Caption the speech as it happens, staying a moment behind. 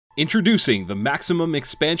Introducing the maximum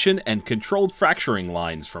expansion and controlled fracturing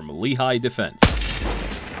lines from Lehigh Defense.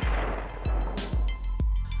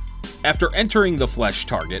 After entering the flesh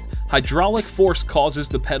target, hydraulic force causes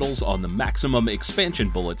the petals on the maximum expansion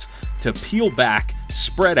bullets to peel back,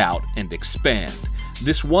 spread out, and expand.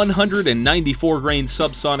 This 194 grain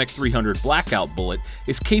subsonic 300 blackout bullet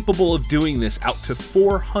is capable of doing this out to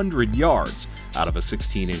 400 yards out of a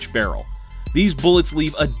 16-inch barrel. These bullets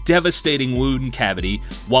leave a devastating wound cavity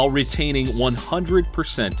while retaining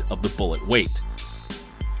 100% of the bullet weight.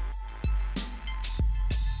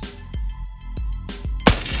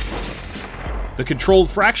 The controlled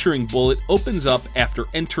fracturing bullet opens up after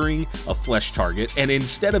entering a flesh target, and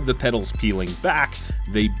instead of the petals peeling back,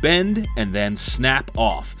 they bend and then snap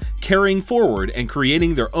off, carrying forward and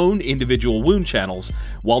creating their own individual wound channels,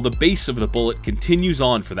 while the base of the bullet continues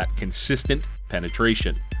on for that consistent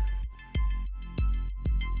penetration.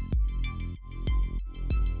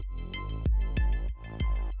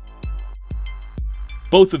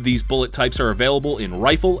 Both of these bullet types are available in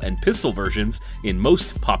rifle and pistol versions in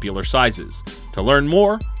most popular sizes. To learn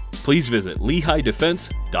more, please visit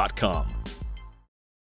LehighDefense.com.